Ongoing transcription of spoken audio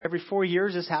every 4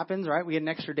 years this happens, right? We get an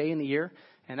extra day in the year,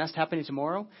 and that's happening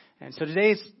tomorrow. And so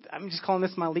today, I'm just calling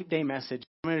this my Leap Day message.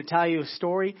 I'm going to tell you a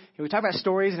story. We talk about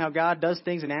stories and how God does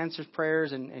things and answers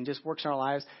prayers and just works in our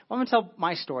lives. Well, I'm going to tell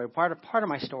my story, part of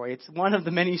my story. It's one of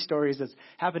the many stories that's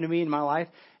happened to me in my life,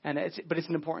 but it's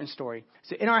an important story.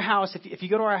 So in our house, if you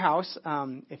go to our house,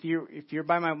 if you're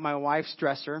by my wife's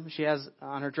dresser, she has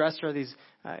on her dresser these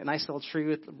nice little tree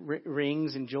with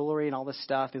rings and jewelry and all this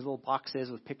stuff, these little boxes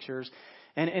with pictures.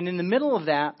 And in the middle of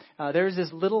that, there's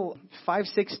this little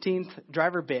 5/16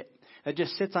 driver bit that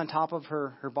just sits on top of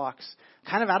her box,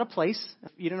 kind of out of place.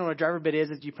 If you don't know what a driver bit is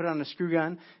you put it on a screw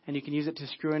gun, and you can use it to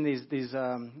screw in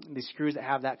these screws that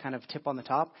have that kind of tip on the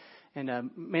top,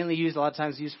 and mainly used a lot of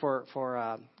times used for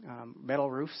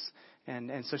metal roofs.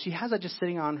 And so she has that just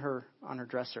sitting on her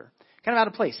dresser, kind of out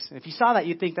of place. And if you saw that,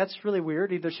 you'd think that's really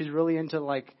weird. Either she's really into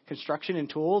like construction and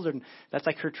tools, and that's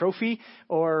like her trophy,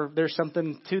 or there's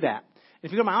something to that.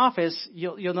 If you go to my office,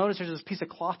 you'll notice there's this piece of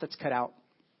cloth that's cut out.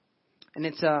 And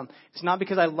it's not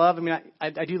because I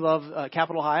do love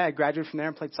Capitol High. I graduated from there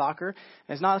and played soccer.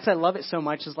 And it's not because I love it so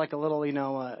much as like a little,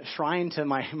 shrine to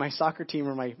my soccer team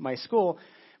or my school.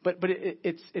 But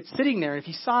it's sitting there. If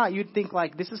you saw it, you'd think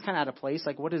like, this is kind of out of place.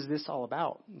 Like, what is this all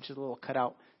about? Which is a little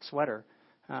cutout sweater.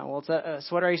 Well, it's a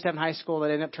sweater I used to have in high school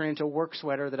that ended up turning into a work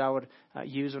sweater that I would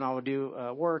use when I would do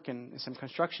work and some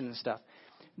construction and stuff.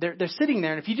 They're sitting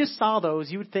there, and if you just saw those,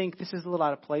 you would think this is a little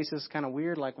out of place. It's kind of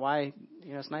weird. Like, why?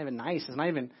 It's not even nice. It's not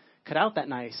even cut out that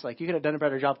nice. Like, you could have done a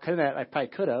better job cutting that. I probably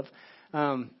could have.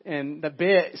 And the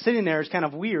bit sitting there is kind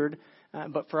of weird,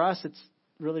 but for us, it's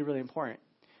really, really important.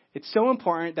 It's so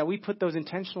important that we put those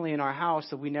intentionally in our house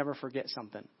so we never forget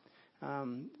something.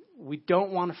 We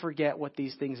don't want to forget what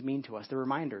these things mean to us. They're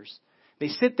reminders. They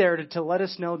sit there to let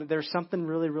us know that there's something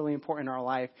really, really important in our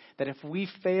life. That if we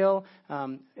fail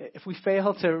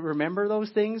to remember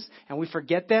those things and we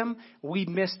forget them, we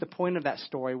miss the point of that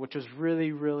story, which was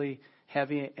really, really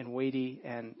heavy and weighty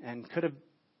and could have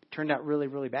turned out really,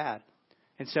 really bad.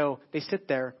 And so they sit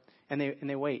there and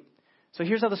they wait. So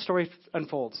here's how the story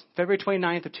unfolds. February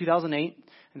 29th of 2008,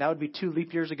 and that would be 2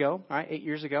 leap years ago, all right, 8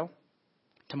 years ago,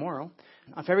 tomorrow.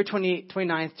 On February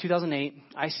 29th, 2008,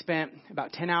 I spent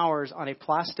about 10 hours on a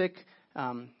plastic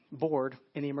board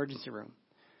in the emergency room.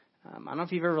 I don't know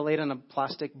if you've ever laid on a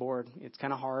plastic board. It's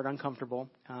kind of hard, uncomfortable.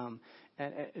 And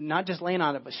not just laying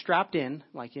on it, but strapped in,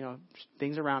 like,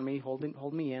 things around me, holding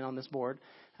me in on this board.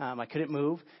 I couldn't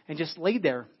move and just laid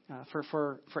there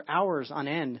for hours on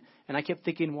end. And I kept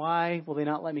thinking, why will they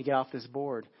not let me get off this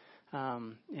board?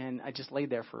 And I just laid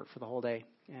there for the whole day.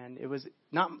 And it was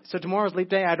not, so tomorrow's leap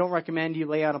day. I don't recommend you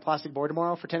lay on a plastic board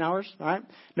tomorrow for 10 hours. All right.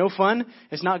 No fun.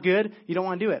 It's not good. You don't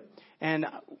want to do it. And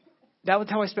that was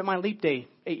how I spent my leap day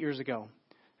 8 years ago.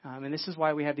 And this is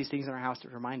why we have these things in our house to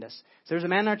remind us. So there's a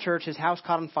man in our church, his house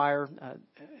caught on fire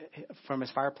from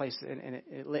his fireplace, and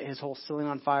it lit his whole ceiling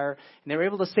on fire. And they were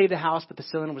able to save the house, but the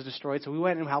ceiling was destroyed. So we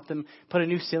went and helped them put a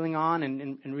new ceiling on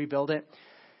and rebuild it.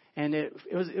 And it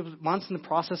was months in the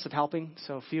process of helping.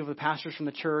 So a few of the pastors from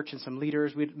the church and some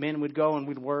leaders, men would go and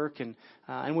we'd work, and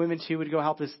women too would go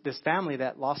help this family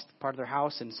that lost part of their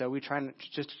house. And so we try to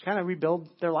just kind of rebuild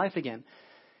their life again.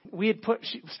 We had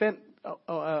spent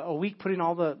a week putting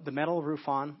all the metal roof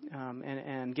on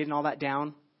and getting all that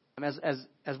down.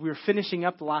 As we were finishing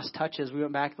up the last touches, we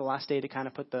went back the last day to kind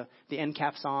of put the end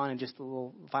caps on and just the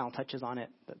little final touches on it,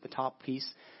 the top piece.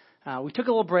 We took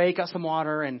a little break, got some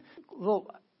water, and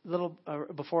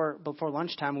before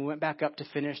lunchtime, we went back up to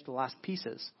finish the last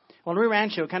pieces. Well, in Rio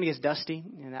Rancho, it kind of gets dusty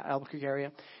in that Albuquerque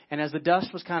area. And as the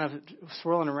dust was kind of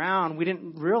swirling around, we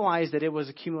didn't realize that it was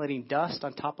accumulating dust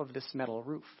on top of this metal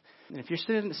roof. And if you're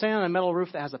sitting on a metal roof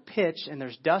that has a pitch and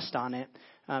there's dust on it,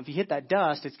 if you hit that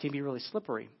dust, it can be really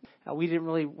slippery. We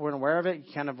weren't aware of it.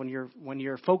 Kind of when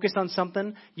you're focused on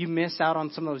something, you miss out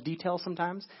on some of those details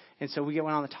sometimes. And so we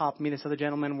went on the top. Me and this other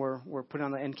gentleman were putting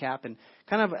on the end cap. And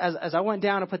kind of as I went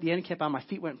down to put the end cap on, my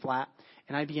feet went flat,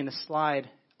 and I began to slide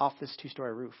off this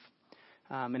 2-story roof.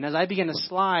 And as I began to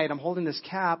slide, I'm holding this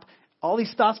cap. All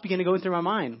these thoughts began to go through my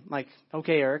mind. Like,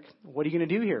 okay, Eric, what are you going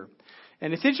to do here?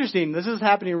 And it's interesting. This is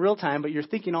happening in real time, but you're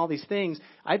thinking all these things.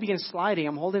 I begin sliding.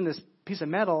 I'm holding this piece of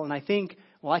metal, and I think,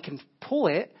 well, I can pull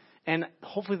it, and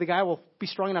hopefully the guy will be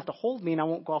strong enough to hold me, and I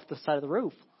won't go off the side of the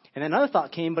roof. And then another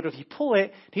thought came, but if you pull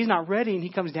it, he's not ready, and he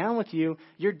comes down with you,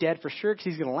 you're dead for sure because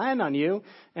he's going to land on you,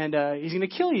 and he's going to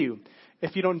kill you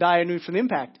if you don't die from the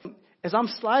impact. as I'm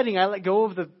sliding, I let go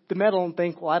of the metal and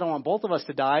think, well, I don't want both of us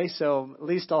to die, so at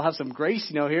least I'll have some grace,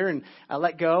 here. And I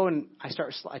let go, and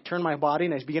I turn my body,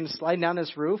 and I begin to slide down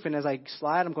this roof. And as I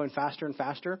slide, I'm going faster and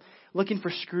faster, looking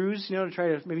for screws, to try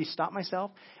to maybe stop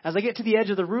myself. As I get to the edge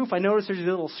of the roof, I notice there's these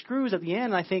little screws at the end,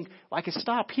 and I think, well, I could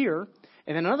stop here.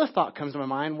 And then another thought comes to my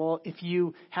mind, well, if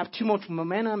you have too much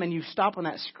momentum and you stop on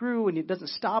that screw and it doesn't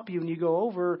stop you and you go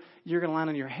over, you're going to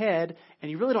land on your head, and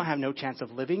you really don't have no chance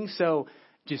of living, so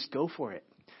just go for it.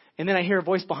 And then I hear a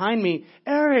voice behind me,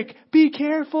 Eric, be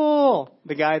careful.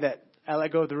 The guy that I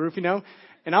let go of the roof,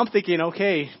 And I'm thinking,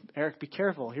 okay, Eric, be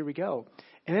careful. Here we go.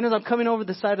 And then as I'm coming over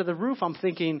the side of the roof, I'm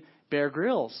thinking, Bear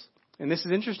Grylls. And this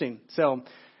is interesting. So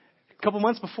a couple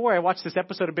months before, I watched this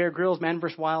episode of Bear Grylls, Man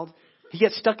vs. Wild. He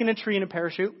gets stuck in a tree in a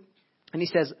parachute. And he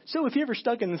says, so if you're ever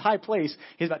stuck in this high place,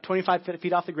 he's about 25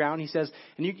 feet off the ground. He says,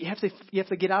 and you have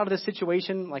to get out of this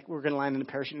situation like we're going to land in a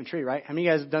parachute in a tree, right? How many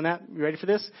of you guys have done that? You ready for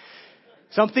this?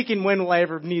 So I'm thinking, when will I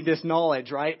ever need this knowledge,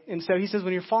 right? And so he says,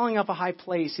 when you're falling off a high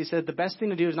place, he said, the best thing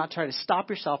to do is not try to stop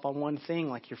yourself on one thing,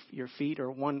 like your feet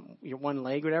or your one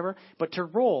leg, whatever, but to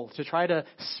roll, to try to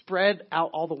spread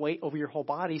out all the weight over your whole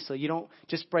body so you don't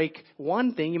just break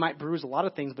one thing. You might bruise a lot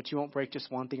of things, but you won't break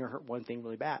just one thing or hurt one thing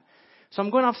really bad. So I'm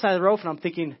going off the side of the roof, and I'm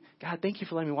thinking, God, thank you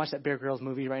for letting me watch that Bear Grylls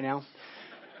movie right now.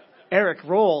 Eric,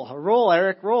 roll,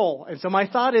 Eric, roll. And so my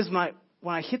thought is,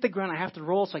 when I hit the ground, I have to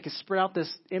roll so I can spread out this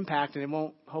impact, and it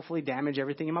won't hopefully damage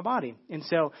everything in my body. And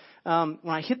so when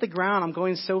I hit the ground, I'm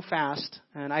going so fast,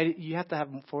 and you have to have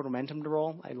forward momentum to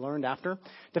roll. I learned after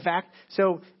the fact.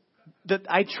 So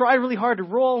I tried really hard to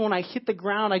roll. When I hit the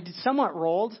ground, I did somewhat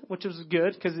rolled, which was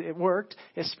good because it worked.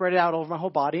 It spread it out over my whole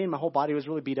body, and my whole body was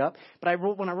really beat up. But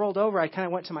when I rolled over, I kind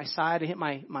of went to my side and hit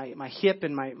my hip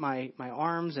and my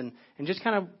arms and just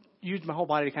kind of used my whole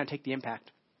body to kind of take the impact.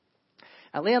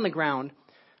 I lay on the ground,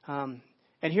 and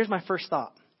here's my first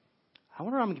thought. I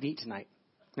wonder what I'm going to eat tonight.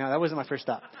 No, that wasn't my first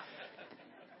thought.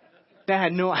 I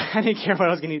didn't care what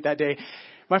I was going to eat that day.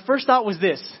 My first thought was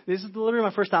this. This is literally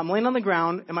my first thought. I'm laying on the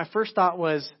ground, and my first thought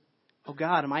was, oh,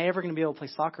 God, am I ever going to be able to play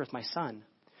soccer with my son?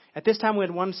 At this time, we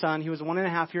had one son. He was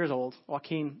 1.5 years old.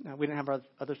 Joaquin, we didn't have our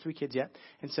other 3 kids yet.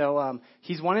 And so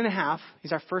he's 1.5.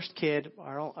 He's our first kid,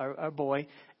 our boy.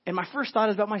 And my first thought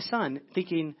is about my son,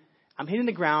 thinking, I'm hitting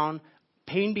the ground.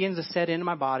 Pain begins to set into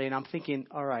my body, and I'm thinking,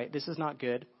 all right, this is not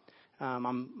good.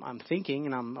 I'm thinking,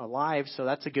 and I'm alive, so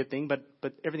that's a good thing. But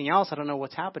everything else, I don't know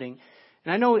what's happening.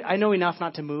 And I know enough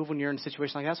not to move when you're in a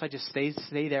situation like that, so I just stay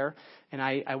there, and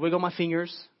I wiggle my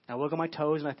fingers, I wiggle my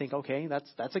toes, and I think, okay,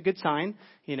 that's a good sign.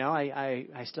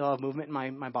 I still have movement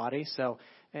in my body. So,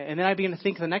 and then I begin to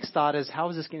think the next thought is, how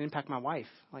is this going to impact my wife?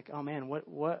 Like, oh man,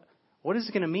 what is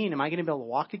it going to mean? Am I going to be able to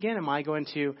walk again? Am I going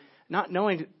to not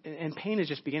knowing? And pain is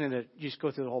just beginning to just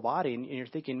go through the whole body, and you're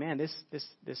thinking, man,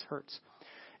 this hurts.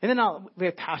 And then we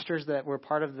have pastors that were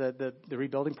part of the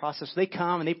rebuilding process. So they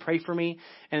come and they pray for me.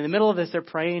 And in the middle of this, they're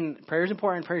praying. Prayer is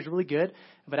important. Prayer is really good.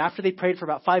 But after they prayed for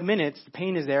about 5 minutes, the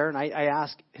pain is there. And I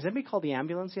ask, has anybody called the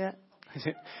ambulance yet? I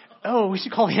said, oh, we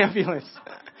should call the ambulance.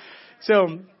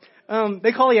 So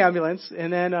they call the ambulance.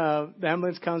 And then the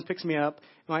ambulance comes, picks me up.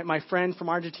 My friend from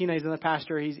Argentina, he's another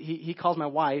pastor. He calls my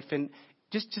wife. And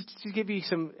just to give you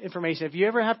some information, if you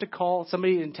ever have to call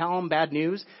somebody and tell them bad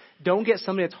news, don't get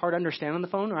somebody that's hard to understand on the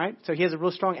phone, right? So he has a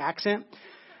real strong accent,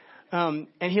 and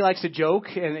he likes to joke,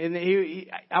 and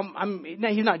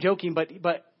he's not joking,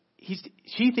 but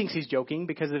she thinks he's joking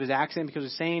because of his accent, because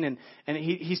he's saying, and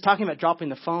he's talking about dropping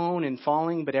the phone and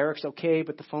falling, but Eric's okay,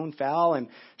 but the phone fell, and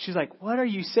she's like, "What are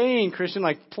you saying, Christian?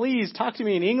 Like, please talk to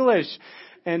me in English,"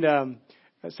 and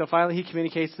so finally he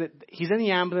communicates that he's in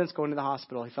the ambulance going to the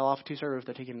hospital. He fell off a 2-story roof.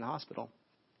 They're taking him to the hospital.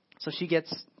 So she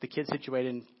gets the kid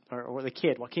situated, or the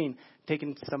kid, Joaquin,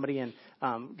 taken to somebody and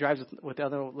drives with the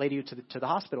other lady to the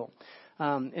hospital.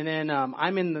 And then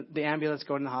I'm in the ambulance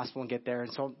going to the hospital and get there.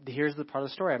 And so here's the part of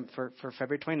the story. For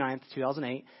February 29th,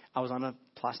 2008, I was on a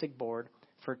plastic board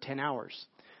for 10 hours.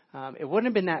 It wouldn't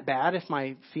have been that bad if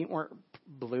my feet weren't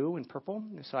blue and purple.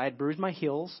 So I had bruised my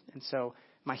heels, and so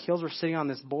my heels were sitting on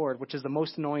this board, which is the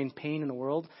most annoying pain in the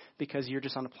world because you're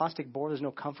just on a plastic board. There's no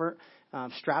comfort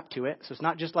strapped to it. So it's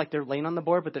not just like they're laying on the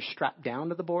board, but they're strapped down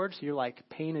to the board. So you're like,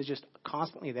 pain is just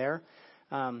constantly there.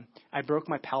 I broke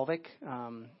my pelvic.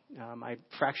 I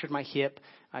fractured my hip.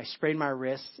 I sprained my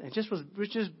wrists. And it was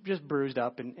just bruised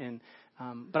up.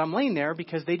 But I'm laying there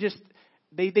because this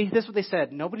is what they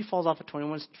said. Nobody falls off a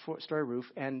 21-story roof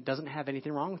and doesn't have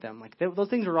anything wrong with them. Like those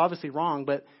things are obviously wrong,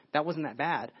 but that wasn't that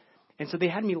bad. And so they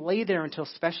had me lay there until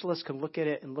specialists could look at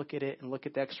it and look at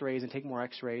the x-rays and take more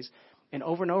x-rays. And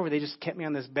over, they just kept me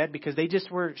on this bed because they just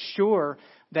were sure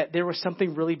that there was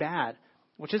something really bad,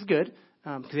 which is good.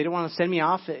 because they didn't want to send me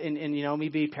off and me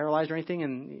be paralyzed or anything,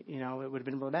 and it would have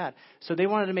been really bad. So they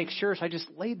wanted to make sure. So I just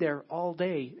laid there all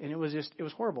day, and it was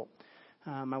horrible.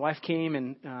 My wife came,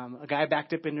 and a guy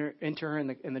backed up into her in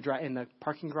the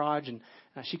parking garage, and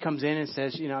she comes in and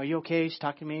says, "Are you okay?" She's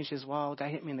talking to me, and she says, "Well, a guy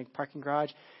hit me in the parking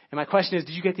garage." And my question is,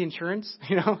 "Did you get the insurance?"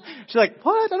 She's like,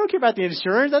 "What? I don't care about the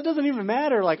insurance. That doesn't even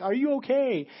matter. Like, are you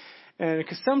okay?" And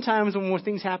because sometimes when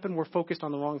things happen, we're focused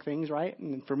on the wrong things, right?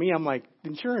 And for me, I'm like,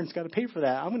 insurance, got to pay for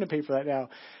that. I'm going to pay for that now.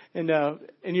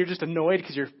 And you're just annoyed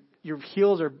because your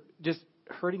heels are just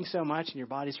hurting so much, and your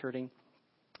body's hurting.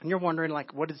 And you're wondering,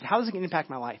 like, how is it going to impact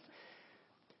my life?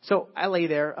 So I lay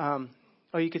there.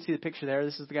 You can see the picture there.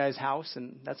 This is the guy's house,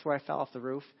 and that's where I fell off the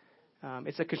roof.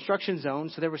 It's a construction zone,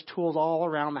 so there was tools all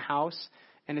around the house.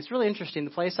 And it's really interesting.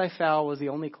 The place I fell was the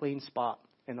only clean spot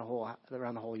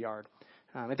around the whole yard.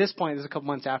 At this point, this is a couple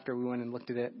months after we went and looked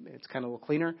at it. It's kind of a little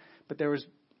cleaner, but there was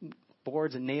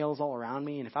boards and nails all around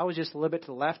me. And if I was just a little bit to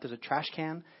the left, there's a trash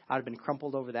can. I would have been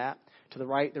crumpled over that. To the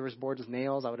right, there was boards with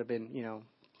nails. I would have been,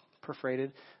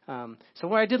 perforated. So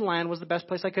where I did land was the best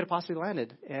place I could have possibly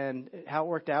landed. And how it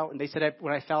worked out, and they said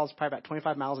when I fell, it was probably about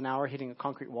 25 miles an hour hitting a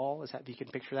concrete wall. If you can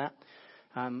picture that.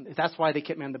 That's why they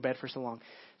kept me on the bed for so long.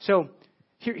 So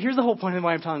here's the whole point of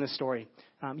why I'm telling this story.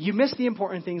 You miss the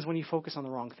important things when you focus on the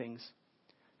wrong things.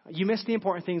 You miss the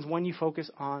important things when you focus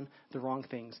on the wrong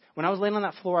things. When I was laying on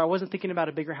that floor, I wasn't thinking about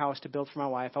a bigger house to build for my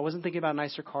wife. I wasn't thinking about a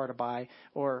nicer car to buy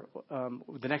or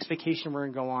the next vacation we're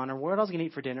going to go on or what I was going to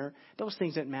eat for dinner. Those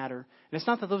things didn't matter. And it's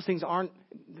not that those things that's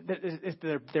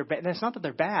not that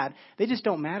they're bad. They just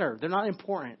don't matter. They're not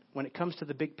important when it comes to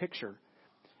the big picture.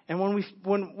 And when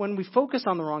we focus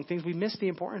on the wrong things, we miss the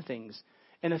important things.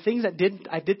 And the things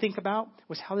I did think about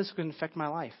was how this was going to affect my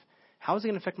life. How is it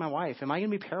going to affect my wife? Am I going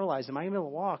to be paralyzed? Am I going to be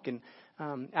able to walk? And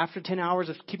after 10 hours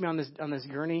of keeping me on this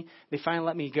gurney, they finally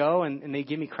let me go, and they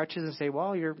give me crutches and say,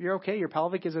 "Well, you're okay. Your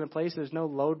pelvic is in a place. There's no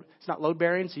load. It's not load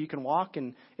bearing, so you can walk,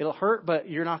 and it'll hurt, but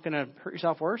you're not going to hurt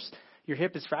yourself worse. Your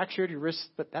hip is fractured, your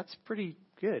wrist, but that's pretty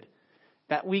good."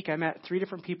 That week, I met 3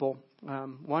 different people.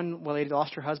 One lady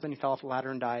lost her husband. He fell off a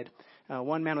ladder and died.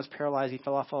 One man was paralyzed. He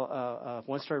fell off a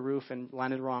one-story roof and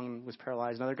landed wrong and was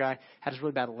paralyzed. Another guy had this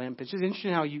really bad limp. It's just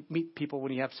interesting how you meet people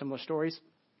when you have similar stories.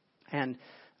 And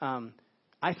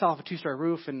I fell off a 2-story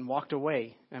roof and walked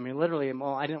away. I mean, literally,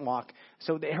 I didn't walk.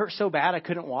 So it hurt so bad I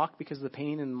couldn't walk because of the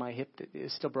pain, and my hip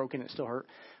is still broken. It still hurt.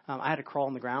 I had to crawl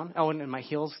on the ground. And my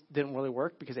heels didn't really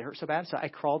work because they hurt so bad. So I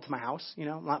crawled to my house,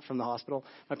 not from the hospital.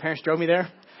 My parents drove me there.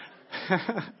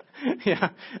 Yeah.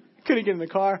 Couldn't get in the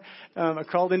car. I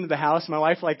crawled into the house. My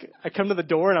wife, I come to the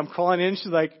door and I'm crawling in. She's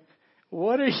like,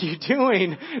 "What are you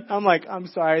doing?" I'm like, "I'm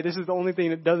sorry. This is the only thing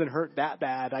that doesn't hurt that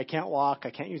bad. I can't walk. I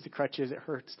can't use the crutches. It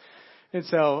hurts." And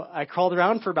so I crawled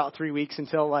around for about 3 weeks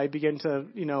until I began to,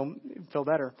 feel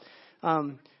better.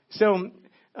 When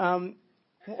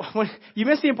you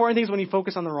miss the important things when you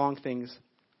focus on the wrong things.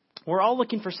 We're all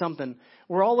looking for something.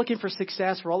 We're all looking for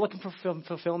success. We're all looking for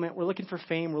fulfillment. We're looking for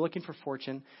fame. We're looking for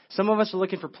fortune. Some of us are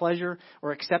looking for pleasure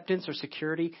or acceptance or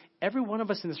security. Every one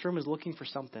of us in this room is looking for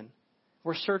something.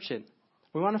 We're searching.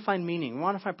 We want to find meaning. We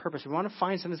want to find purpose. We want to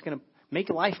find something that's going to make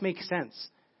life make sense.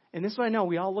 And this is what I know.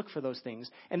 We all look for those things.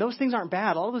 And those things aren't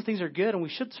bad. All those things are good, and we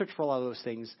should search for a lot of those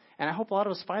things. And I hope a lot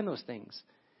of us find those things.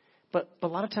 But a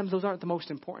lot of times those aren't the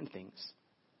most important things.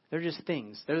 They're just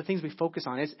things. They're the things we focus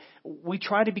on. We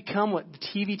try to become what the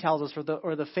TV tells us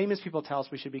or the famous people tell us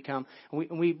we should become.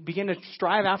 And we begin to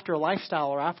strive after a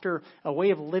lifestyle or after a way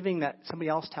of living that somebody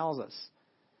else tells us.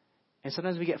 And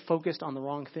sometimes we get focused on the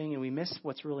wrong thing and we miss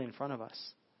what's really in front of us.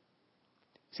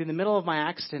 See, in the middle of my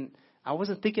accident, I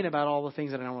wasn't thinking about all the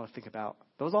things that I don't want to think about.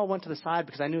 Those all went to the side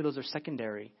because I knew those are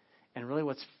secondary. And really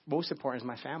what's most important is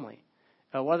my family.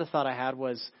 One other thought I had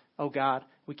was, "Oh, God,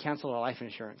 we canceled our life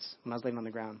insurance," when I was laying on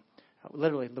the ground.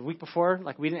 Literally, the week before,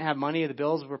 we didn't have money. The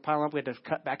bills were piling up. We had to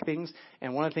cut back things.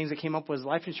 And one of the things that came up was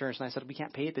life insurance. And I said, "We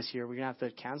can't pay it this year. We're going to have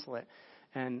to cancel it."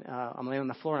 And I'm laying on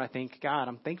the floor, and I think, "God,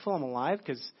 I'm thankful I'm alive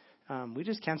because we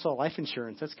just canceled life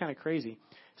insurance. That's kind of crazy."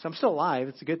 So I'm still alive.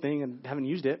 It's a good thing, and haven't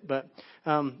used it. But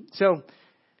so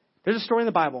there's a story in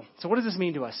the Bible. So what does this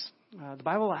mean to us? The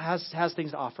Bible has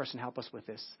things to offer us and help us with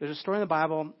this. There's a story in the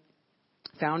Bible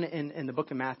found in the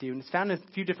book of Matthew, and it's found in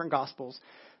a few different Gospels.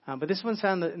 But this one's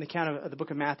found in the account of the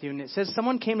book of Matthew, and it says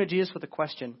someone came to Jesus with a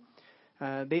question.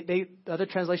 Other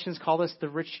translations call this the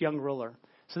rich young ruler.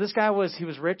 So this guy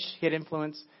was rich, he had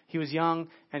influence, he was young,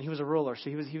 and he was a ruler. So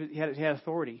he had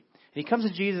authority. And he comes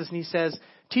to Jesus and he says,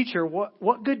 "Teacher,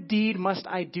 what good deed must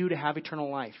I do to have eternal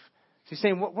life?" So he's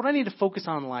saying, what do I need to focus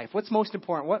on in life? What's most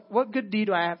important? What good deed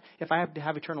do I have if I have to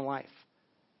have eternal life?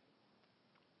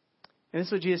 And this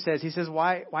is what Jesus says. He says,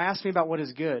 why ask me about what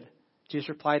is good? Jesus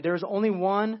replied, there is only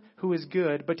one who is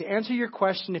good, but to answer your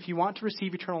question, if you want to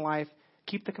receive eternal life,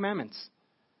 keep the commandments.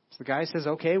 So the guy says,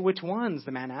 okay, which ones?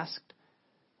 The man asked.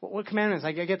 What commandments?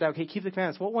 I get that. Okay, keep the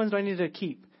commandments. What ones do I need to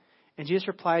keep? And Jesus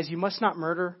replies, you must not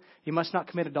murder, you must not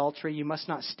commit adultery, you must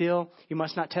not steal, you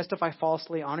must not testify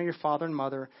falsely, honor your father and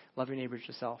mother, love your neighbor as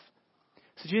yourself.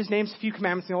 So Jesus names a few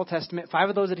commandments in the Old Testament. 5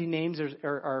 of those that he names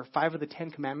are 5 of the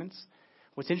 10 commandments.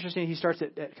 What's interesting, he starts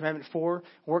at commandment 4,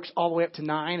 works all the way up to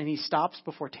 9, and he stops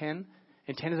before 10.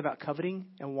 And 10 is about coveting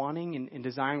and wanting and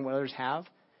desiring what others have,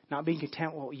 not being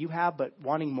content with what you have, but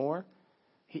wanting more.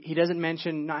 He doesn't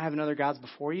mention not having other gods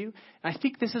before you. And I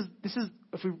think this is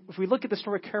if we look at the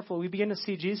story carefully, we begin to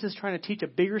see Jesus trying to teach a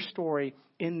bigger story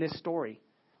in this story.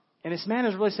 And this man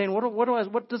is really saying,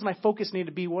 what does my focus need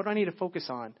to be? What do I need to focus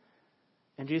on?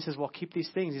 And Jesus says, well, keep these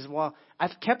things. He says, well,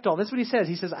 I've kept all. This is what he says.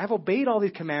 He says, I've obeyed all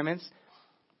these commandments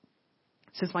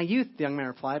since my youth, the young man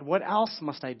replied. What else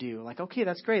must I do? Like, okay,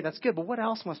 that's great. That's good. But what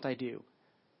else must I do?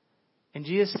 And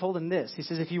Jesus told him this. He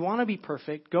says, if you want to be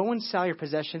perfect, go and sell your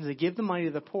possessions and give the money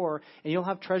to the poor, and you'll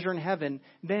have treasure in heaven.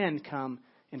 Then come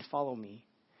and follow me.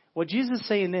 What Jesus is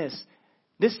saying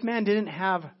this man didn't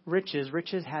have riches.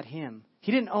 Riches had him.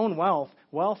 He didn't own wealth.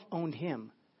 Wealth owned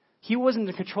him. He wasn't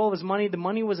in control of his money. The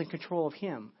money was in control of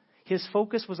him. His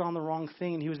focus was on the wrong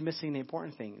thing, and he was missing the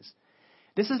important things.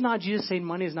 This is not Jesus saying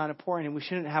money is not important and we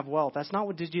shouldn't have wealth. That's not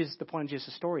what the point of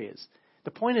Jesus' story is.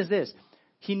 The point is this.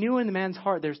 He knew in the man's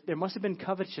heart there must have been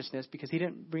covetousness because he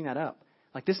didn't bring that up.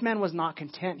 Like, this man was not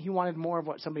content. He wanted more of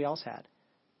what somebody else had.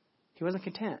 He wasn't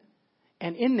content.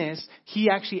 And in this, he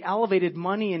actually elevated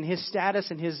money and his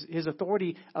status and his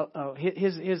authority,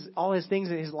 all his things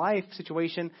in his life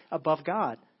situation above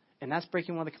God. And that's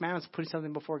breaking one of the commandments, putting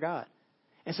something before God.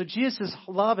 And so Jesus'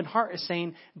 love and heart is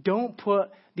saying, don't put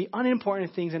the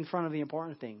unimportant things in front of the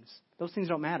important things. Those things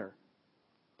don't matter.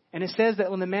 And it says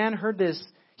that when the man heard this,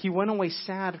 he went away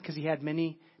sad because he had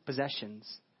many possessions.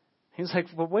 He was like,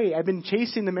 well, wait, I've been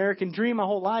chasing the American dream my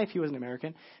whole life. He wasn't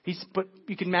American. But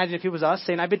you can imagine if it was us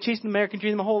saying, I've been chasing the American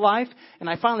dream my whole life, and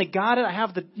I finally got it. I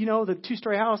have the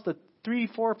 2-story house, the 3,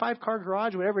 4, 5-car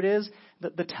garage, whatever it is,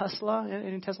 the Tesla,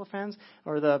 any Tesla fans,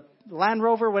 or the Land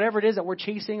Rover, whatever it is that we're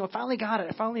chasing. I finally got it.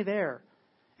 I'm finally there.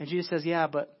 And Jesus says, yeah,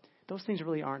 but those things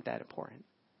really aren't that important.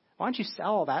 Why don't you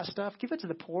sell all that stuff, give it to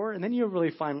the poor, and then you'll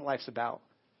really find what life's about.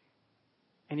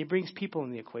 And he brings people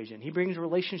in the equation. He brings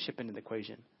relationship into the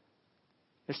equation.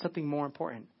 There's something more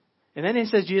important. And then it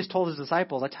says, Jesus told his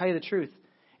disciples, I tell you the truth,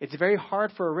 it's very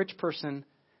hard for a rich person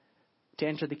to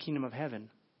enter the kingdom of heaven.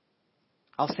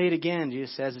 I'll say it again,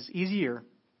 Jesus says, it's easier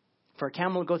for a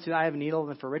camel to go through the eye of a needle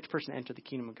than for a rich person to enter the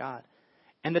kingdom of God.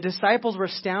 And the disciples were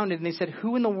astounded, and they said,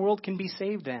 who in the world can be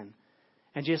saved then?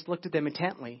 And Jesus looked at them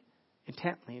intently,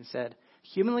 and said,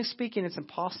 humanly speaking, it's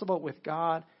impossible. With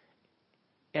God,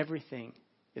 everything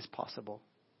is possible.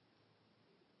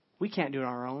 We can't do it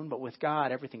on our own, but with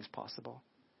God, everything's possible.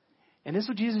 And this is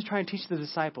what Jesus is trying to teach the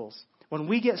disciples. When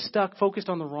we get stuck, focused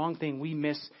on the wrong thing, we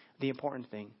miss the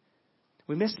important thing.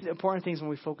 We miss the important things when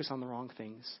we focus on the wrong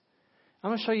things. I'm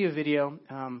going to show you a video.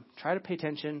 Try to pay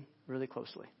attention really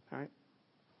closely. All right?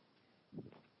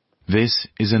 This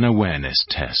is an awareness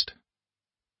test.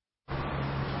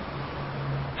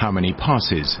 How many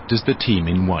passes does the team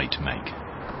in white make?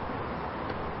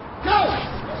 Go!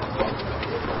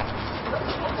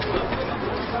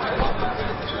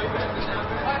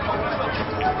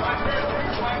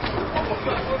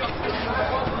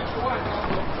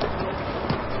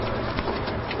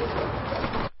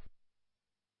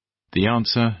 The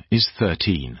answer is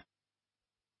 13.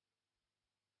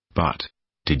 But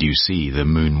did you see the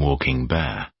moonwalking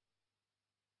bear?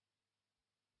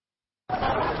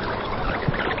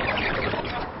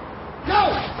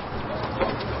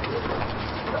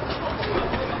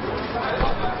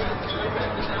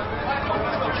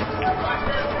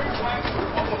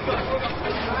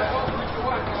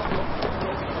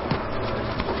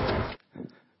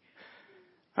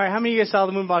 All right, how many of you guys saw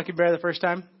the moonwalking bear the first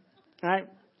time? All right.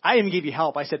 I even gave you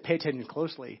help. I said pay attention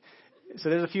closely.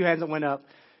 So there's a few hands that went up.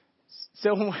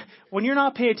 So when you're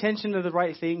not paying attention to the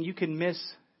right thing, you can miss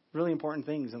really important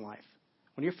things in life.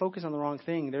 When you're focused on the wrong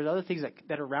thing, there's other things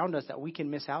that are around us that we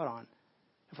can miss out on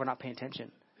if we're not paying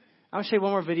attention. I'm going to show you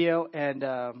one more video and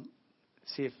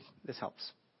see if this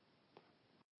helps.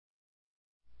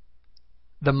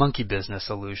 The monkey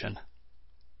business illusion.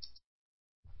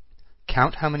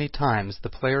 Count how many times the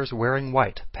players wearing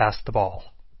white pass the ball.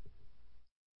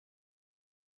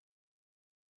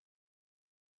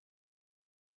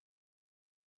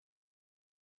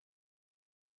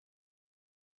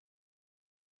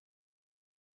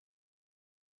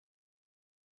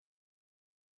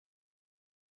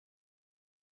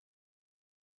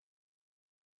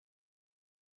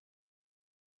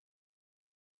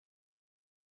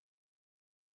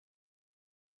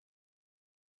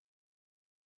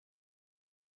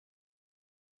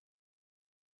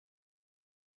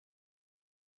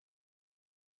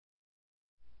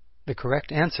 The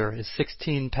correct answer is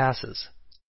 16 passes.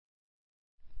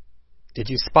 Did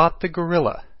you spot the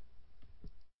gorilla?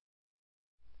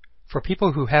 For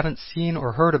people who haven't seen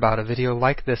or heard about a video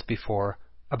like this before,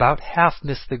 about half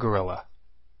missed the gorilla.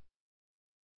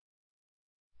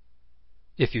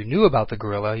 If you knew about the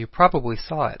gorilla, you probably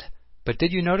saw it. But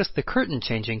did you notice the curtain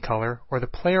changing color or the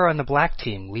player on the black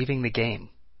team leaving the game?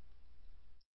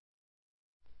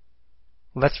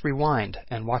 Let's rewind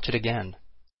and watch it again.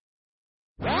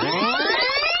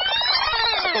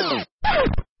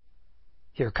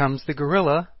 Here comes the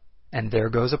gorilla, and there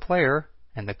goes a player,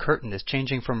 and the curtain is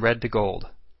changing from red to gold.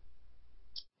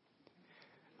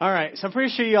 All right, so I'm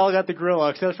pretty sure you all got the gorilla,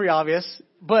 because that's pretty obvious.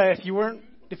 But if you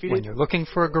When you're looking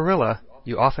for a gorilla,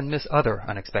 you often miss other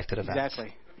unexpected events.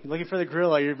 Exactly. You're looking for the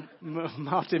gorilla, you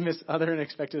often miss other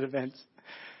unexpected events.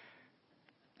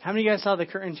 How many of you guys saw the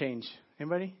curtain change?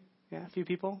 Anybody? Yeah, a few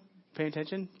people paying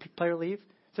attention. Player leave.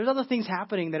 There's other things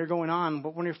happening that are going on,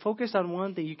 but when you're focused on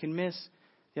one thing, you can miss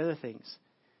the other things.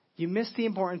 You miss the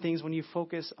important things when you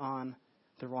focus on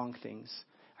the wrong things.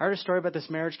 I heard a story about this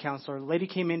marriage counselor. A lady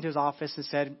came into his office and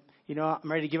said, you know,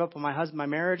 I'm ready to give up on my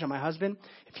marriage, on my husband.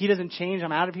 If he doesn't change,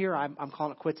 I'm out of here. I'm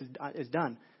calling it quits. It's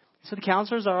done. So the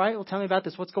counselor's all right. Well, tell me about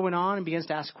this. What's going on? And begins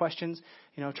to ask questions,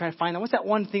 trying to find out what's that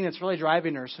one thing that's really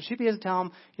driving her. So she begins to tell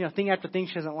him, thing after thing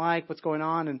she doesn't like, what's going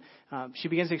on. And she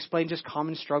begins to explain just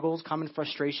common struggles, common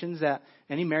frustrations that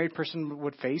any married person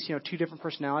would face. Two different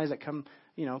personalities that come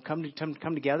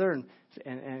together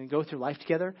and go through life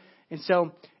together. And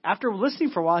so after listening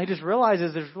for a while, he just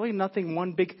realizes there's really nothing,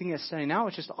 one big thing that's standing out.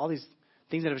 It's just all these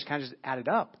things that have just kind of just added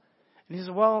up. And he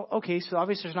says, well, okay, so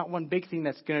obviously there's not one big thing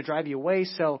that's going to drive you away.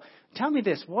 So tell me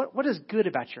this, what is good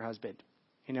about your husband?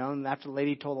 And after the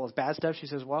lady told all this bad stuff, she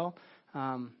says, well,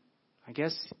 I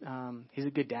guess he's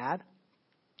a good dad.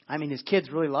 I mean, his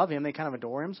kids really love him. They kind of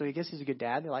adore him. So I guess he's a good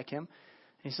dad. They like him.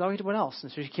 And he says, oh, what else?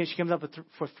 And so she comes up with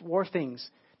four things.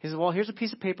 He says, well, here's a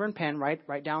piece of paper and pen.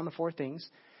 Write down the four things.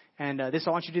 And this I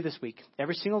want you to do this week.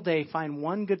 Every single day, find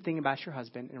one good thing about your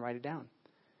husband and write it down.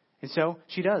 And so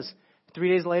she does. 3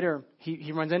 days later,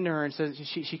 he runs into her and says,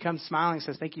 she comes smiling and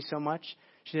says, thank you so much.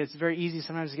 She said, it's very easy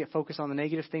sometimes to get focused on the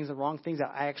negative things, the wrong things,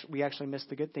 that we actually miss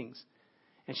the good things.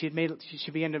 And she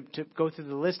began to go through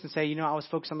the list and say, I was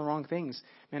focused on the wrong things.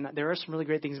 And there are some really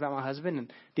great things about my husband,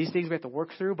 and these things we have to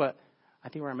work through, but I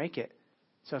think we're going to make it.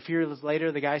 So a few years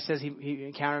later, the guy says he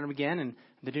encountered him again, and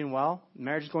they're doing well. The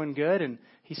marriage is going good, and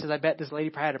he says, I bet this lady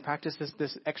probably had to practice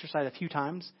this exercise a few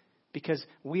times, because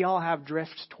we all have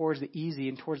drifts towards the easy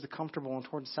and towards the comfortable and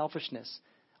towards selfishness.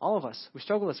 All of us, we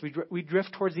struggle with this. We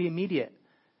drift towards the immediate.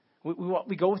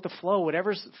 We go with the flow.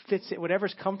 Whatever fits,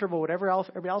 whatever's comfortable, whatever else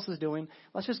everybody else is doing,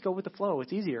 let's just go with the flow.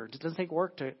 It's easier. It doesn't take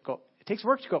work to go. It takes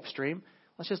work to go upstream.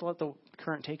 Let's just let the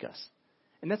current take us.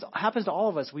 And that happens to all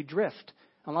of us. We drift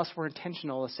unless we're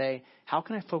intentional to say, how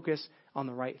can I focus on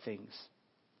the right things?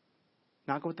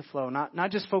 Not go with the flow.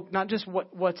 Not just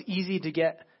what's easy to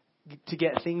get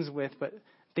things with, but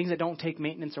things that don't take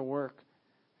maintenance or work.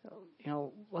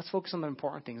 Let's focus on the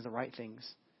important things, the right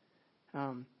things.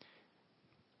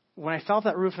 When I fell off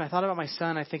that roof and I thought about my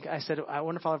son, I said, I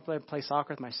wonder if I'll play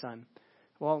soccer with my son.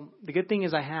 Well, the good thing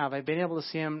is I've been able to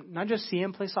see him, not just see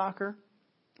him play soccer,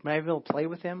 but I've been able to play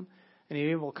with him and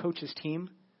be able to coach his team.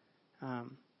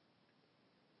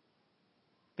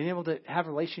 Being able to have a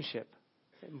relationship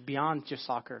beyond just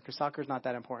soccer, because soccer is not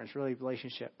that important. It's really a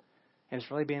relationship. And it's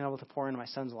really being able to pour into my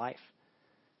son's life.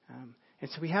 And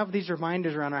so we have these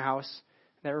reminders around our house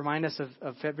that remind us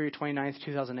of February 29th,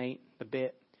 2008, the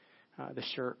bit, the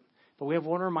shirt. But we have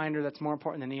one reminder that's more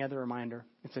important than any other reminder.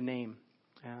 It's a name.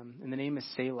 And the name is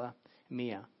Selah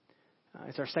Mia.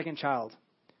 It's our second child.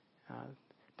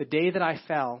 The day that I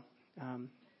fell,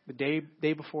 the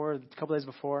day before, a couple days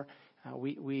before,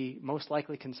 we most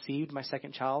likely conceived my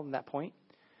second child at that point.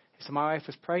 So my wife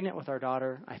was pregnant with our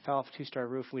daughter. I fell off a 2-story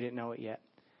roof. We didn't know it yet.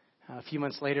 A few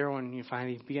months later, when you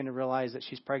finally begin to realize that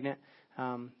she's pregnant,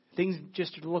 things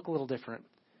just look a little different.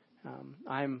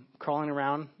 I'm crawling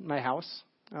around my house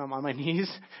on my knees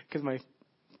because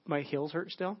my heels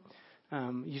hurt still.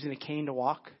 Using a cane to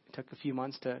walk. It took a few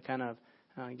months to kind of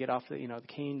get off the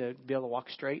cane to be able to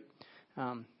walk straight.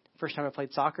 First time I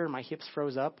played soccer, my hips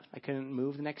froze up. I couldn't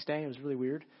move the next day. It was really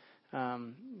weird.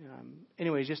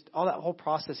 Anyways, just all that whole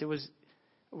process. We're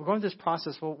going through this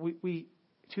process. Well, we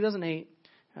 2008,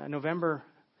 November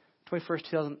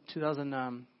 21st,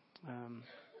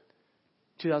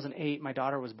 2008, my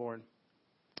daughter was born,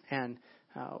 and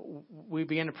we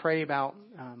began to pray about,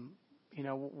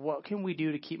 what can we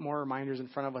do to keep more reminders in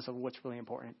front of us of what's really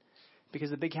important?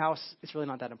 Because the big house, it's really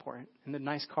not that important, and the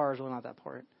nice car is really not that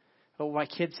important. But what my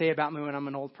kids say about me when I'm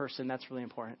an old person, that's really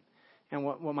important. and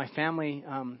what my family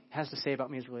has to say about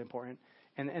me is really important.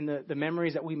 And the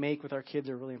memories that we make with our kids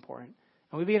are really important.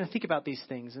 And we begin to think about these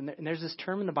things. And there's this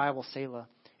term in the Bible, Selah.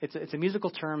 It's a musical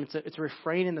term. It's a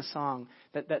refrain in the song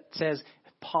that says,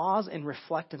 pause and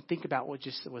reflect and think about what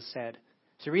just was said.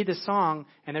 So you read this song,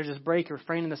 and there's this break, a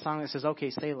refrain in the song that says, okay,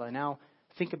 Selah, now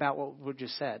think about what was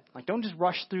just said. Like, don't just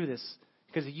rush through this,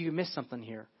 because you missed something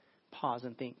here. Pause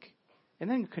and think. And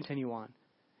then continue on.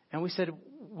 And we said,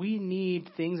 we need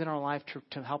things in our life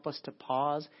to help us to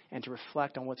pause and to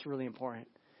reflect on what's really important.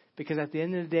 Because at the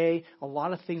end of the day, a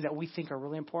lot of things that we think are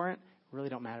really important really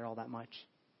don't matter all that much.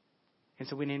 And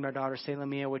so we named our daughter Selah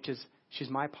Mia, she's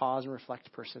my pause and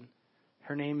reflect person.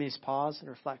 Her name is Pause and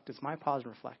Reflect. It's my pause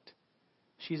and reflect.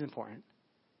 She's important.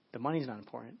 The money's not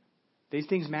important. These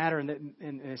things matter, and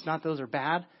it's not those are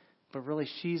bad, but really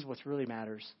she's what really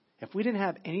matters. If we didn't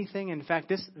have anything, in fact,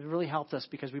 this really helped us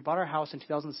because we bought our house in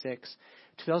 2006.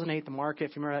 2008, the market,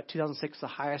 if you remember that, 2006, the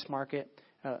highest market,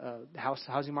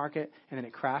 housing market, and then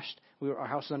it crashed. Our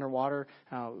house was underwater.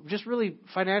 Just really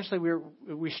financially,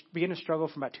 we began to struggle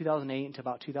from about 2008 until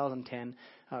about 2010.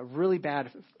 Really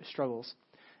bad struggles.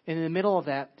 And in the middle of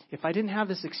that, if I didn't have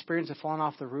this experience of falling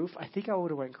off the roof, I think I would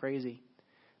have went crazy.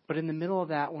 But in the middle of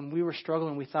that, when we were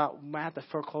struggling, we thought we might have to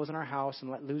foreclose on our house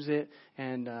and lose it,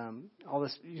 and all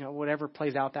this, whatever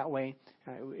plays out that way.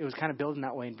 It was kind of building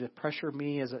that way. And the pressure of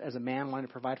me as a man wanting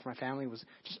to provide for my family was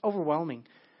just overwhelming.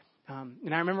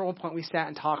 And I remember at one point we sat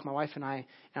and talked, my wife and I,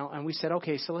 and we said,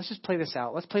 okay, so let's just play this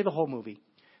out. Let's play the whole movie.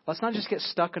 Let's not just get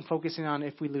stuck in focusing on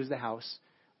if we lose the house.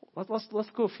 Let's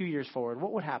go a few years forward.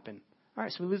 What would happen? All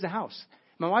right, so we lose the house.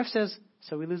 My wife says,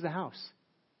 so we lose the house.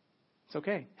 It's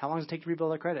okay. How long does it take to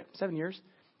rebuild our credit? 7 years.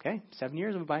 Okay, 7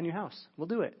 years and we buy a new house. We'll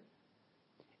do it.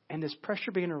 And this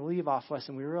pressure began to relieve off us,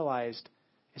 and we realized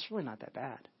it's really not that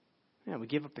bad. We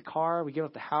give up the car, we give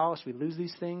up the house, we lose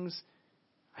these things.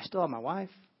 I still have my wife.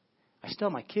 I still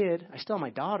have my kid. I still have my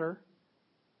daughter.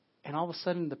 And all of a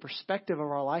sudden, the perspective of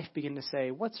our life began to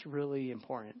say, what's really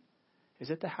important? Is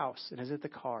it the house? And is it the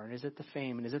car? And is it the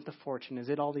fame? And is it the fortune? Is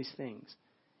it all these things?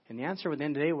 And the answer at the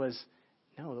end of the day was,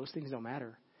 no, those things don't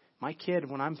matter. My kid,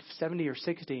 when I'm 70 or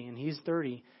 60 and he's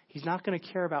 30, he's not going to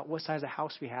care about what size of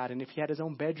house we had and if he had his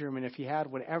own bedroom and if he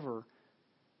had whatever.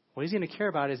 What he's going to care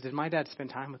about is, did my dad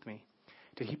spend time with me?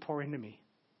 Did he pour into me?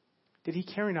 Did he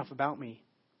care enough about me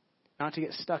not to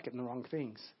get stuck in the wrong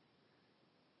things?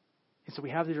 And so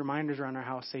we have these reminders around our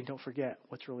house saying, don't forget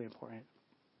what's really important.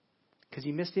 Because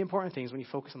you miss the important things when you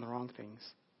focus on the wrong things.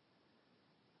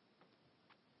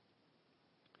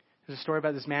 There's a story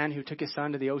about this man who took his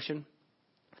son to the ocean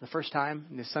for the first time.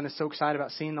 And his son is so excited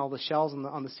about seeing all the shells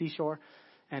on the seashore.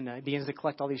 And he begins to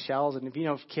collect all these shells. And if you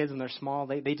know kids when they're small,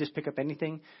 they just pick up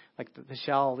anything. Like the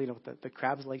shell, with the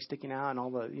crab's leg sticking out and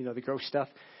all the, the gross stuff.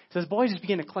 So his boys just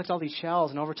begin to collect all these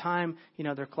shells. And over time,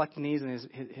 they're collecting these. And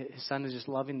his son is just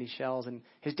loving these shells. And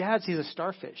his dad sees a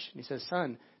starfish. And he says,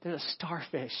 son, there's a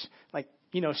starfish.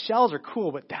 Shells are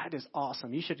cool, but that is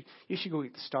awesome. You should go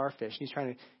get the starfish. And he's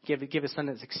trying to give his son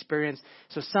this experience.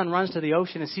 So his son runs to the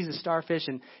ocean and sees a starfish.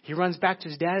 And he runs back to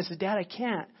his dad and says, Dad, I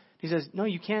can't. He says, no,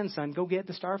 you can, son. Go get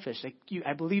the starfish.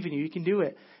 I believe in you. You can do it.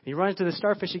 And he runs to the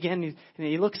starfish again, and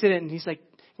he looks at it, and he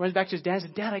runs back to his dad and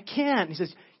says, Dad, I can't. He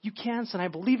says, you can, son. I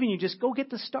believe in you. Just go get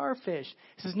the starfish.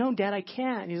 He says, no, Dad, I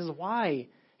can't. And he says, why?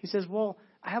 He says, well,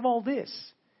 I have all this.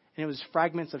 And it was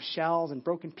fragments of shells and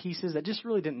broken pieces that just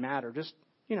really didn't matter. Just,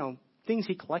 things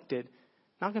he collected,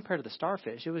 not compared to the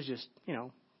starfish. It was just,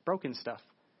 broken stuff.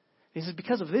 And he says,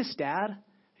 because of this, Dad.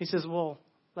 He says, well,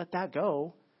 let that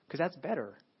go, because that's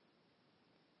better.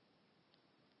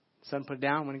 Son put it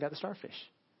down when he got the starfish.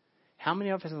 How many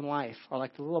of us in life are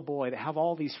like the little boy that have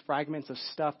all these fragments of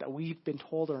stuff that we've been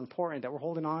told are important, that we're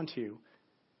holding on to,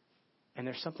 and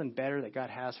there's something better that God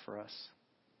has for us?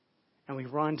 And we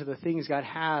run to the things God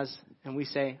has, and we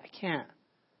say, I can't.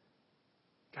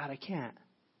 God, I can't.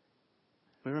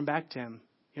 We run back to him.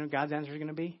 You know what God's answer is going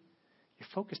to be? You're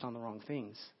focused on the wrong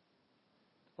things.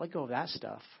 Let go of that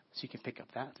stuff so you can pick up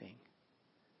that thing.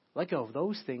 Let go of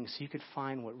those things so you could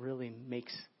find what really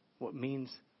makes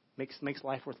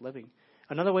life worth living.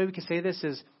 Another way we can say this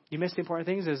is, you miss the important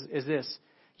things, is this.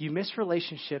 You miss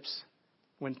relationships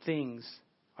when things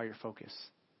are your focus.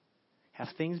 Have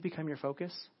things become your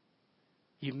focus?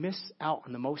 You miss out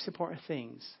on the most important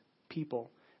things, people,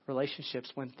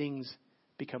 relationships, when things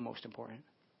become most important.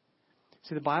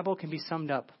 See, the Bible can be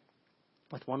summed up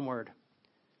with one word: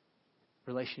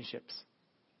 relationships.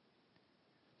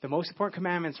 The most important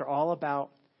commandments are all about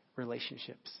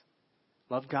relationships.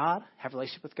 Love God, have a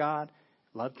relationship with God.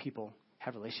 Love people,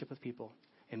 have a relationship with people.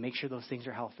 And make sure those things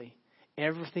are healthy.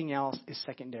 Everything else is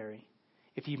secondary.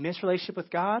 If you miss relationship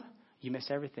with God, you miss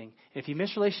everything. And if you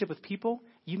miss relationship with people,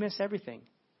 you miss everything.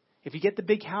 If you get the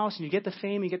big house and you get the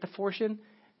fame, you get the fortune,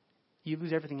 you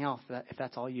lose everything else if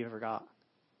that's all you ever got.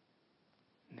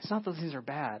 And it's not that those things are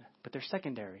bad, but they're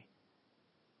secondary.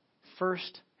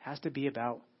 First has to be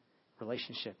about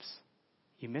relationships.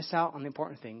 You miss out on the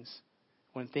important things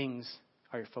when things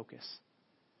are your focus.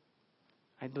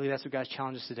 I believe that's what God's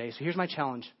challenge is today. So here's my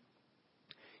challenge.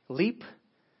 Leap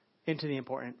into the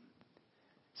important.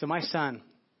 So my son,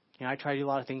 I try to do a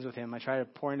lot of things with him. I try to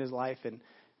pour into his life. And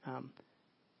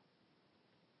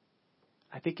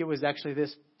I think it was actually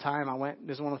this time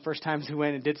this was one of the first times we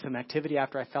went and did some activity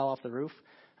after I fell off the roof.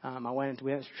 We went to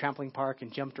a trampoline park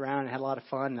and jumped around and had a lot of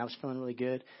fun, and I was feeling really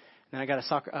good. And then I got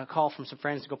a call from some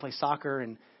friends to go play soccer,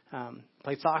 and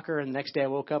played soccer. And the next day I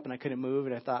woke up and I couldn't move,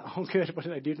 and I thought, oh, good, what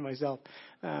did I do to myself?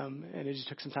 And it just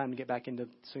took some time to get back into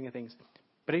the swing of things.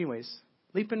 But anyways,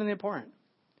 leap into the important.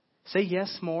 Say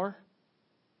yes more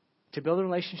to building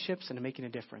relationships and to making a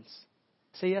difference.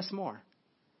 Say yes more.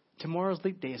 Tomorrow's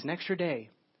leap day is an extra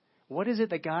day. What is it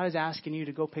that God is asking you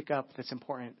to go pick up that's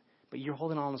important, but you're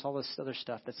holding on to all this other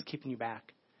stuff that's keeping you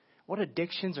back? What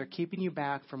addictions are keeping you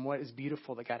back from what is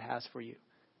beautiful that God has for you?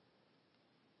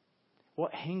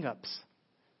 What hang-ups?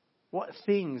 What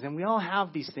things? And we all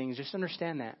have these things. Just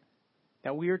understand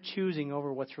that we are choosing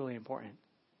over what's really important.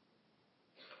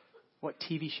 What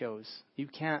TV shows you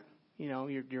can't,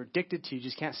 you're addicted to, you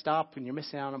just can't stop, and you're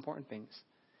missing out on important things.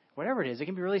 Whatever it is, it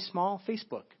can be really small.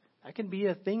 Facebook. That can be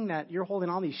a thing that you're holding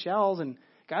all these shells, and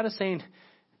God is saying,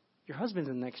 your husband's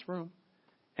in the next room.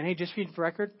 And hey, just for the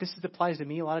record, this applies to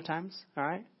me a lot of times, all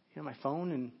right? My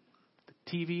phone and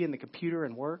the TV and the computer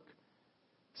and work.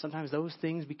 Sometimes those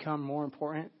things become more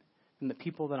important than the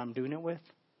people that I'm doing it with.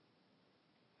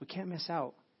 We can't miss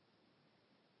out.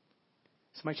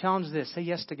 So my challenge is this. Say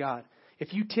yes to God.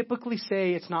 If you typically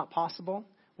say it's not possible,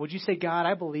 would you say, God,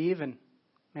 I believe, and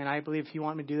man, I believe if you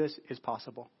want me to do this, it's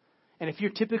possible. And if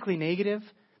you're typically negative,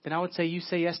 then I would say you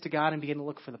say yes to God and begin to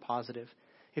look for the positive.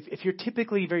 If you're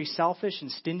typically very selfish and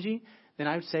stingy, then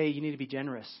I would say you need to be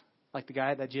generous. Like the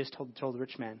guy that just told the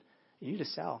rich man, you need to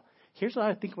sell. Here's what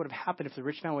I think would have happened if the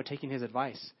rich man would have taken his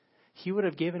advice. He would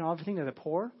have given everything to the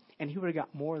poor, and he would have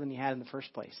got more than he had in the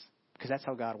first place. Because that's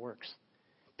how God works.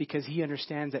 Because he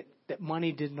understands that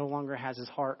money no longer has his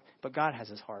heart, but God has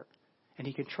his heart. And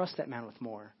he can trust that man with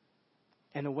more.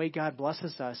 And the way God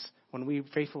blesses us when we're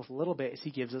faithful with a little bit is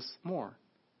he gives us more.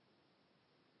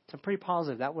 So I'm pretty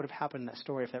positive that would have happened in that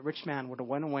story if that rich man would have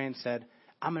went away and said,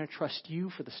 I'm going to trust you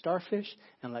for the starfish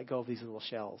and let go of these little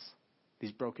shells,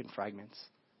 these broken fragments.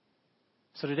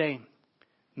 So today,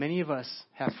 many of us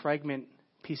have fragment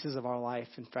pieces of our life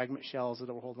and fragment shells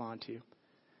that we're holding on to.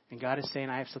 And God is saying,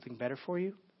 I have something better for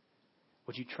you.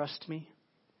 Would you trust me?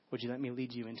 Would you let me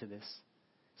lead you into this?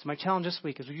 So my challenge this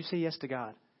week is, would you say yes to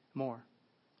God more?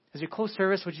 As you close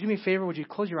service, would you do me a favor? Would you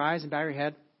close your eyes and bow your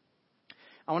head?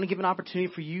 I want to give an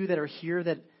opportunity for you that are here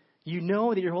that you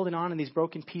know that you're holding on to these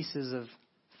broken pieces of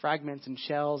fragments and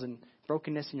shells and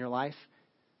brokenness in your life.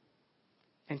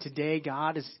 And today,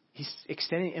 He's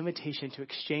extending an invitation to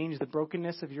exchange the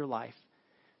brokenness of your life,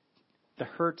 the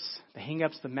hurts, the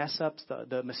hang-ups, the mess-ups,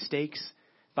 the mistakes.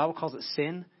 The Bible calls it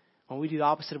sin. When we do the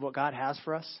opposite of what God has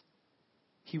for us,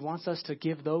 He wants us to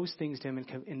give those things to Him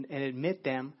and admit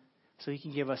them so He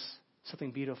can give us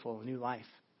something beautiful, a new life.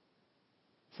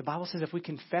 The Bible says if we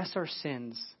confess our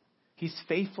sins, He's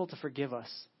faithful to forgive us.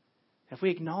 If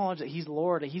we acknowledge that He's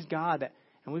Lord, that He's God,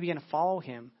 and we begin to follow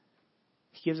Him,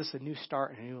 He gives us a new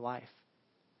start and a new life.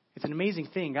 It's an amazing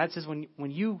thing. God says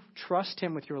when you trust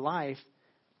Him with your life,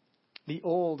 the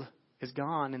old is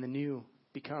gone and the new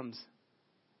becomes.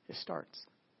 It starts.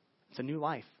 It's a new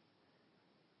life.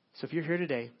 So if you're here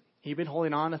today, and you've been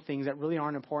holding on to things that really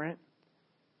aren't important,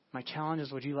 my challenge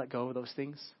is, would you let go of those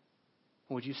things?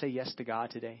 Or would you say yes to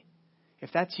God today?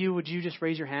 If that's you, would you just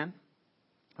raise your hand?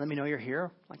 Let me know you're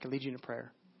here. I can lead you in a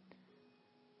prayer.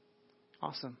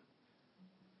 Awesome.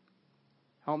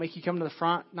 I won't make you come to the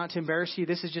front, not to embarrass you.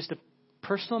 This is just a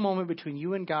personal moment between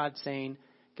you and God saying,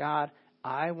 God,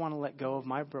 I want to let go of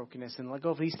my brokenness and let go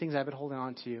of these things I've been holding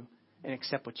on to and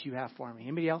accept what you have for me.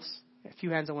 Anybody else? A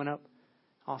few hands that went up.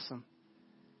 Awesome.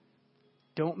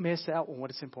 Don't miss out on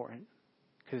what is important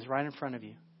because it's right in front of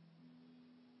you.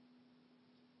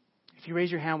 If you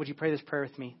raise your hand, would you pray this prayer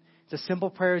with me? It's a simple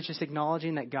prayer. It's just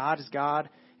acknowledging that God is God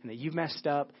and that you've messed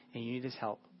up and you need His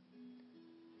help.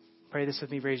 Pray this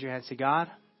with me. Raise your hand. Say, God,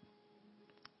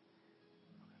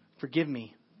 forgive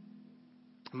me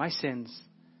of my sins,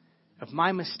 of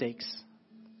my mistakes,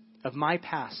 of my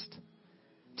past.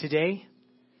 Today,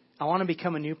 I want to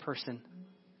become a new person.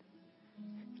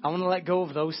 I want to let go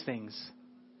of those things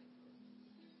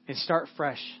and start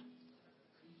fresh.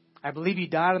 I believe you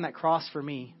died on that cross for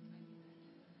me.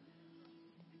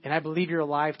 And I believe you're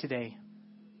alive today.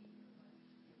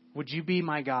 Would you be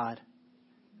my God?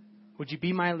 Would you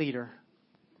be my leader?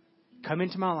 Come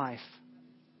into my life.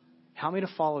 Help me to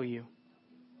follow you.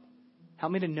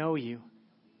 Help me to know you.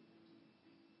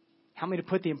 Help me to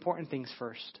put the important things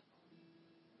first.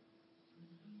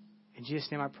 In Jesus'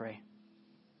 name I pray.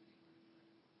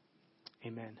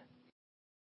 Amen.